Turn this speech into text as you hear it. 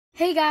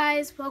Hey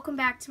guys, welcome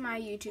back to my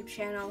YouTube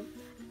channel.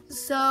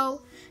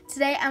 So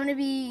today I'm going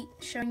to be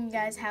showing you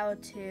guys how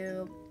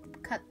to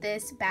cut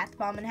this bath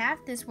bomb in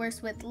half. This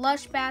works with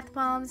Lush bath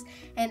bombs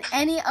and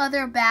any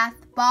other bath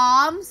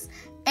bombs.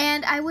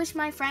 And I wish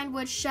my friend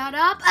would shut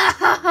up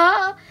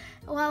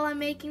while I'm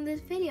making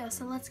this video.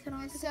 So let's get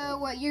on. So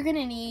what you're going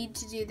to need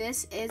to do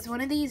this is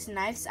one of these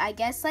knives. I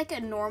guess like a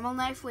normal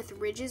knife with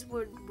ridges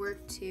would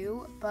work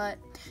too, but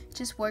it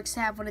just works to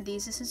have one of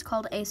these. This is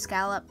called a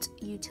scalloped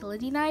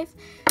utility knife.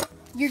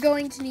 You're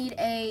going to need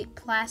a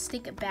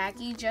plastic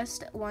baggie,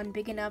 just one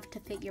big enough to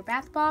fit your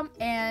bath bomb,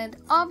 and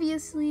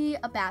obviously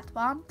a bath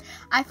bomb.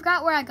 I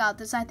forgot where I got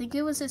this. I think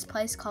it was this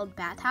place called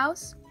Bath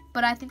House,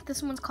 but I think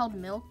this one's called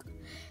Milk,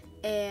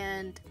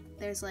 and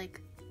there's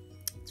like,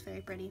 it's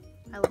very pretty.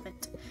 I love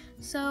it.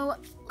 So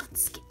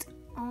let's get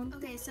on.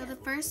 Okay, so the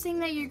first thing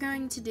that you're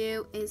going to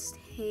do is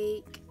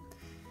take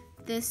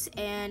this,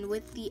 and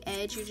with the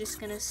edge, you're just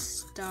gonna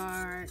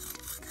start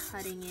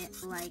cutting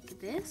it like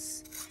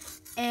this.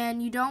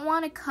 And you don't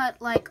want to cut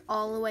like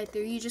all the way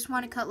through. You just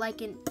want to cut like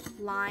a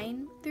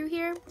line through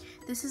here.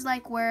 This is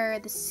like where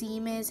the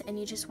seam is, and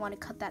you just want to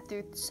cut that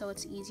through so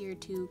it's easier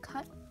to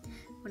cut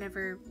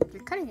whenever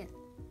you're cutting it,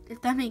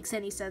 if that makes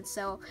any sense.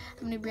 So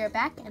I'm gonna be right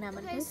back, and I'm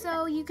gonna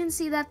so you can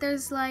see that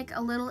there's like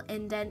a little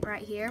indent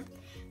right here.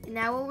 And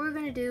now what we're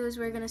gonna do is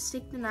we're gonna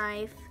stick the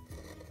knife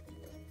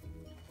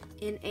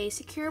in a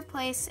secure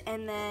place,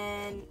 and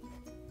then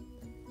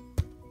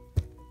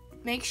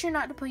make sure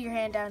not to put your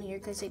hand down here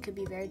because it could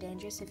be very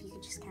dangerous if you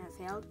just kind of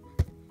failed.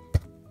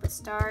 But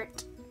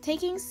start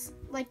taking,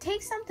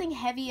 take something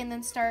heavy and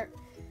then start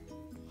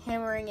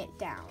hammering it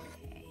down.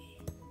 Okay.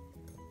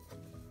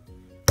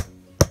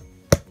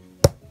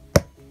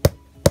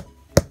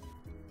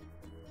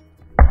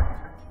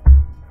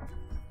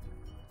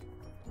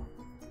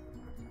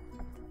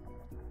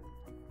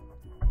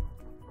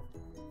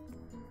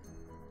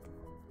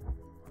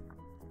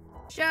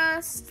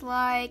 Just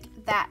like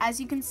that. As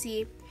you can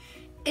see,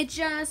 it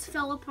just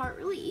fell apart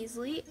really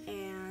easily,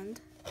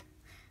 and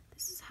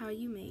this is how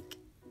you make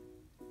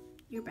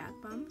your bath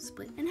bomb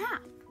split in half.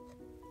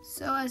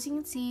 So as you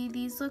can see,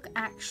 these look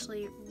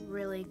actually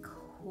really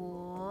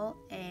cool,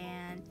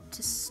 and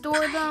to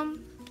store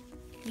them,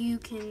 you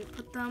can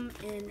put them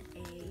in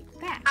a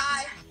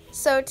bag.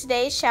 So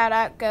today's shout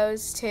out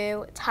goes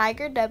to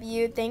Tiger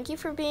W. Thank you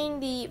for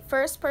being the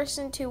first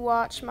person to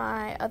watch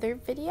my other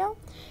video,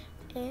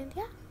 and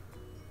yeah.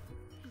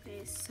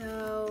 Okay,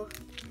 so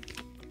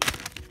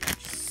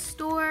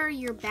store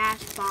your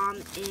bath bomb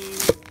in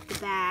the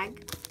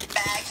bag,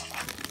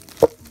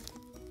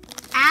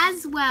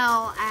 as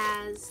well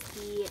as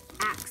the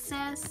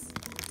excess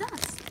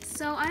dust.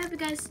 So I hope you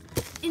guys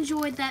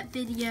enjoyed that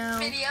video.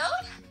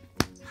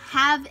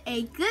 Have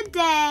a good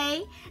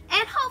day,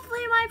 and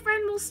hopefully my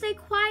friend will stay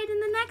quiet in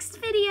the next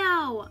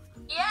video.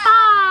 Yeah.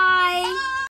 Bye.